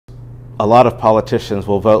a lot of politicians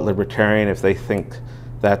will vote Libertarian if they think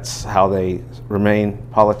that's how they remain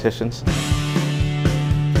politicians.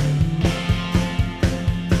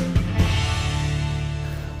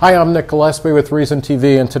 Hi, I'm Nick Gillespie with Reason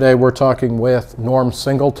TV, and today we're talking with Norm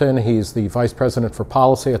Singleton. He's the Vice President for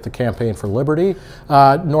Policy at the Campaign for Liberty.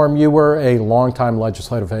 Norm, you were a longtime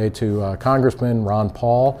legislative aide to Congressman Ron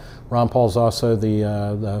Paul. Ron Paul's also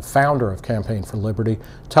the founder of Campaign for Liberty.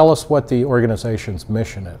 Tell us what the organization's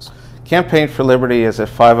mission is. Campaign for Liberty is a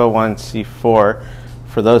 501c4.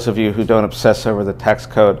 For those of you who don't obsess over the tax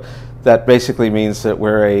code, that basically means that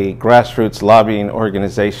we're a grassroots lobbying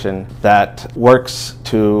organization that works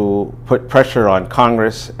to put pressure on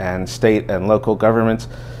Congress and state and local governments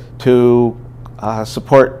to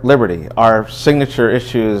support liberty. Our signature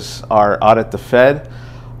issues are Audit the Fed.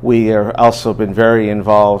 We have also been very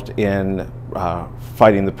involved in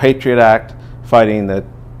fighting the Patriot Act, fighting the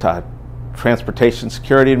Transportation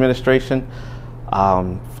Security Administration,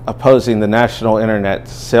 opposing the National Internet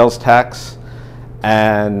Sales Tax,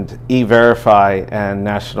 and E-Verify and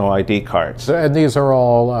national ID cards. And these are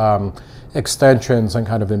all extensions and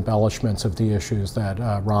kind of embellishments of the issues that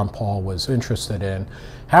Ron Paul was interested in.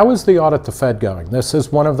 How is the Audit the Fed going? This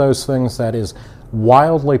is one of those things that is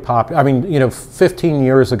wildly popular. I mean, you know, 15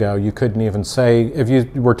 years ago, you couldn't even say, if you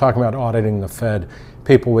were talking about auditing the Fed,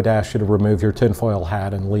 people would ask you to remove your tinfoil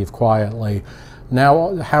hat and leave quietly.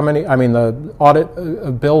 Now, how many, I mean,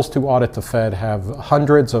 the bills to audit the Fed have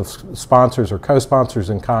hundreds of sponsors or co-sponsors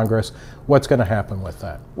in Congress. What's going to happen with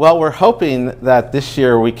that? Well, we're hoping that this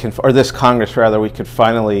year we can, or this Congress rather, we could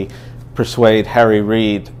finally persuade Harry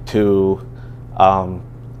Reid to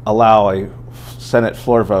allow a Senate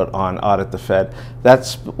floor vote on Audit the Fed.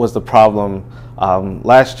 That was the problem.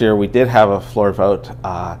 Last year we did have a floor vote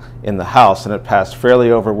in the House, and it passed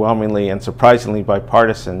fairly overwhelmingly and surprisingly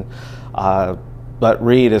bipartisan. But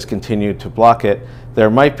Reid has continued to block it.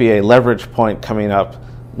 There might be a leverage point coming up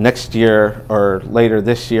next year or later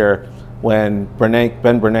this year when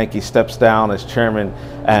Ben Bernanke steps down as chairman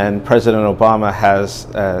and President Obama has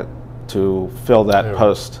to fill that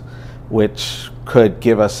post, which could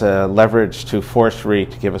give us a leverage to force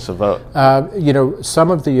Reid to give us a vote. You know,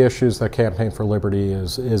 some of the issues that Campaign for Liberty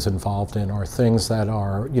is involved in are things that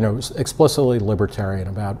are, you know, explicitly libertarian,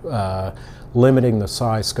 about limiting the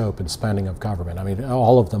size, scope, and spending of government. I mean,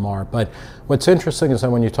 all of them are. But what's interesting is that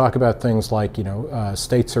when you talk about things like, you know,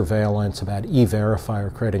 state surveillance, about E-Verify, or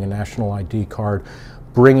creating a national ID card,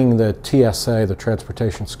 bringing the TSA, the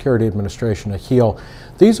Transportation Security Administration, to heel,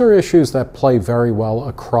 these are issues that play very well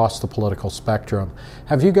across the political spectrum.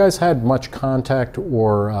 Have you guys had much contact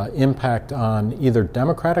or impact on either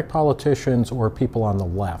Democratic politicians or people on the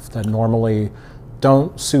left that normally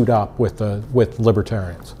don't suit up with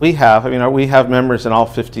libertarians? We have. I mean, we have members in all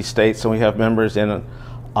 50 states, and we have members in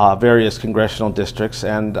various congressional districts,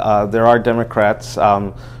 and there are Democrats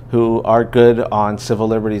who are good on civil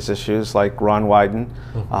liberties issues, like Ron Wyden,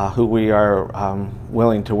 who we are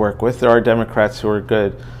willing to work with. There are Democrats who are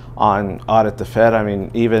good on Audit the Fed. I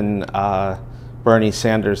mean, even Bernie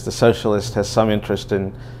Sanders, the socialist, has some interest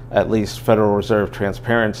in at least Federal Reserve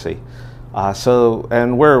transparency.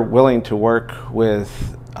 And we're willing to work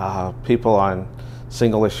with people on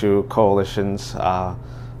single issue coalitions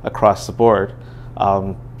across the board.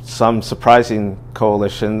 Some surprising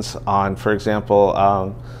coalitions on, for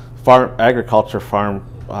example, agriculture farm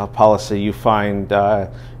policy. You find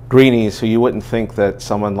greenies who you wouldn't think that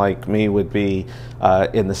someone like me would be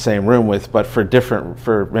in the same room with, but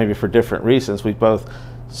maybe for different reasons. We both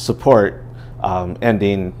support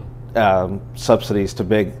ending subsidies to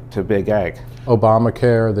big ag.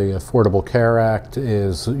 Obamacare, the Affordable Care Act,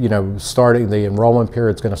 is, you know, starting. The enrollment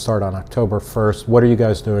period is going to start on October 1st. What are you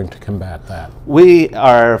guys doing to combat that? We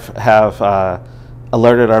have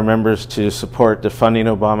alerted our members to support defunding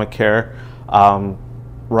Obamacare.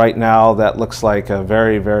 Right now, that looks like a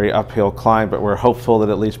very, very uphill climb, but we're hopeful that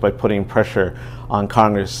at least by putting pressure on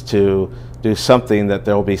Congress to do something, that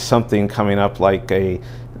there will be something coming up, like a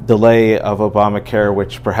delay of Obamacare,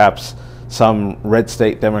 which perhaps some red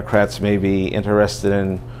state Democrats may be interested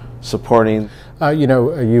in supporting. You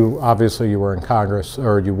know, you were in Congress,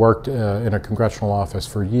 or you worked in a congressional office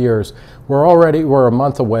for years. We're a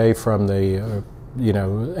month away from the you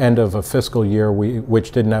know, end of a fiscal year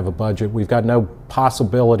which didn't have a budget. We've got no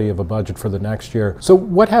possibility of a budget for the next year. So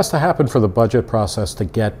what has to happen for the budget process to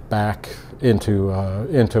get back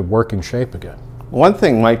into working shape again? One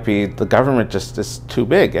thing might be the government just is too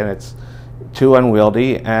big and it's too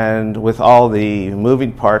unwieldy, and with all the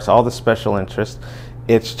moving parts, all the special interests,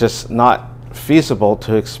 it's just not feasible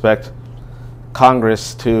to expect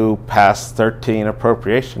Congress to pass 13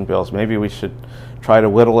 appropriation bills. Maybe we should try to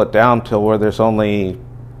whittle it down till where there's only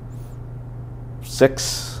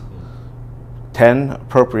 6, 10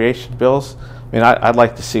 appropriation bills. I mean, I'd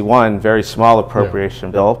like to see one very small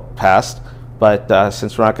appropriation bill passed, but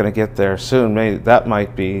since we're not going to get there soon, maybe that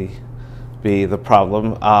might be the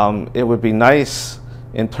problem. It would be nice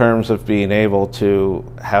in terms of being able to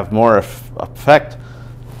have more effect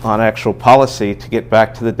on actual policy to get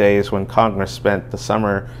back to the days when Congress spent the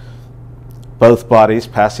summer, both bodies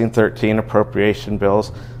passing 13 appropriation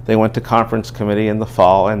bills. They went to conference committee in the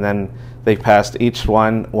fall, and then they passed each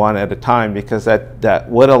one at a time, because that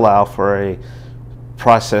would allow for a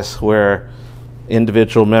process where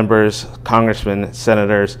individual members, congressmen,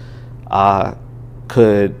 senators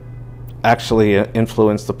could actually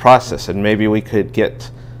influence the process, and maybe we could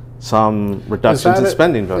get some reductions in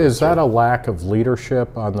spending votes. Is that a lack of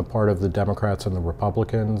leadership on the part of the Democrats and the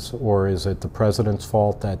Republicans, or is it the president's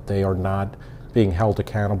fault that they are not being held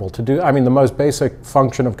accountable to do, I mean, the most basic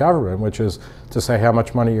function of government, which is to say how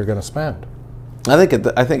much money you're going to spend? I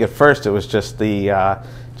think at first it was just the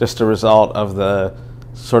just a result of the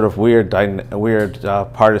sort of weird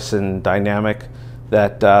partisan dynamic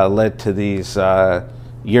that led to these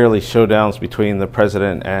yearly showdowns between the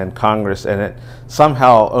president and Congress, and it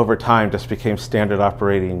somehow over time just became standard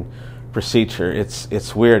operating procedure.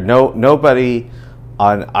 It's weird. Nobody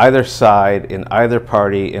on either side, in either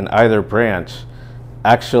party, in either branch,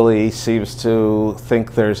 actually seems to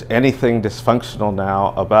think there's anything dysfunctional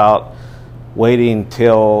now about waiting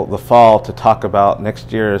till the fall to talk about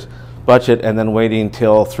next year's budget, and then waiting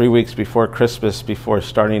till 3 weeks before Christmas before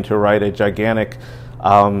starting to write a gigantic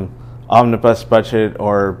omnibus budget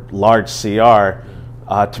or large CR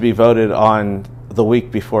to be voted on the week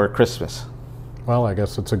before Christmas. Well, I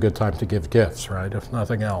guess it's a good time to give gifts, right, if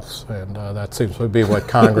nothing else, and that seems to be what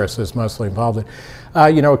Congress is mostly involved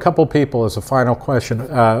in. You know, a couple people, as a final question,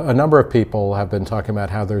 a number of people have been talking about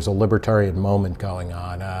how there's a libertarian moment going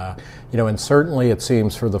on. You know, and certainly it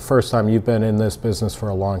seems for the first time, you've been in this business for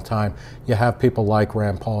a long time, you have people like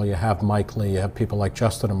Rand Paul, you have Mike Lee, you have people like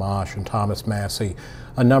Justin Amash and Thomas Massie,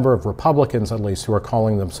 a number of Republicans at least who are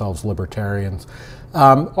calling themselves libertarians.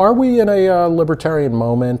 Are we in a libertarian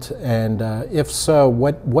moment, and if so,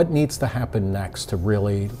 what needs to happen next to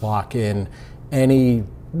really lock in any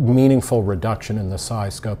meaningful reduction in the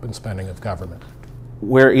size, scope, and spending of government?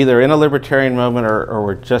 We're either in a libertarian moment or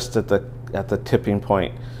we're just at the tipping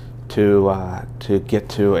point to get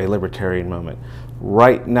to a libertarian moment.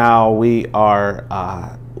 Right now, we are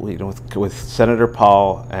with Senator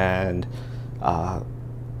Paul and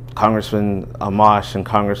Congressman Amash and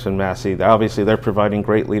Congressman Massie. Obviously, they're providing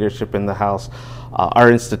great leadership in the House.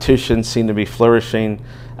 Our institutions seem to be flourishing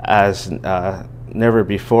as never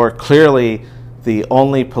before. Clearly, the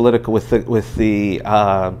only political, with the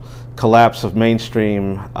collapse of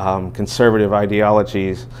mainstream conservative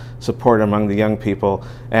ideologies, support among the young people,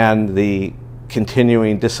 and the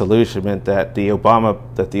continuing disillusionment that the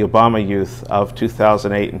Obama youth of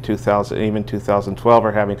 2008 and even 2012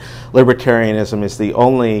 are having. Libertarianism is the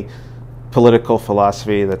only political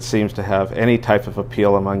philosophy that seems to have any type of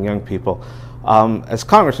appeal among young people. As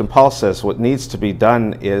Congressman Paul says, what needs to be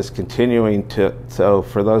done is continuing so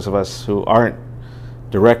for those of us who aren't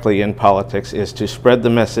directly in politics, is to spread the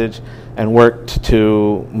message and work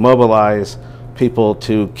to mobilize people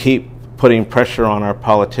to keep putting pressure on our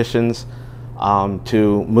politicians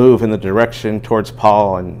to move in the direction towards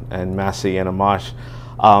Paul and Massie and Amash,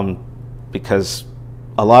 because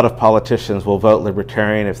a lot of politicians will vote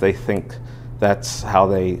libertarian if they think that's how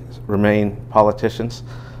they remain politicians.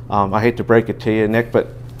 I hate to break it to you, Nick, but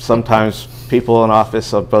sometimes people in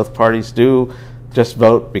office of both parties do just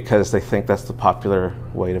vote because they think that's the popular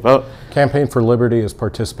way to vote. Campaign for Liberty is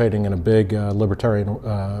participating in a big libertarian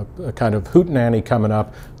kind of hootenanny coming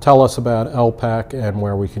up. Tell us about LPAC and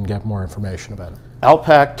where we can get more information about it.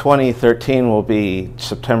 LPAC 2013 will be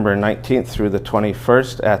September 19th through the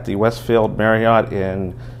 21st at the Westfield Marriott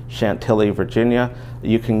in Chantilly, Virginia.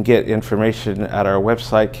 You can get information at our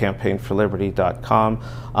website, campaignforliberty.com.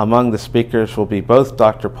 Among the speakers will be both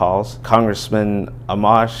Dr. Paul's, Congressman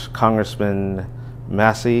Amash, Congressman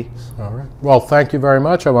Massie. All right. Well, thank you very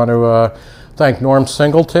much. I want to thank Norm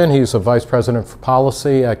Singleton. He's a Vice President for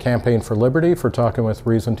Policy at Campaign for Liberty, for talking with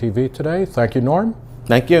Reason TV today. Thank you, Norm.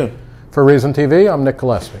 Thank you. For Reason TV, I'm Nick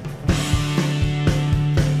Gillespie.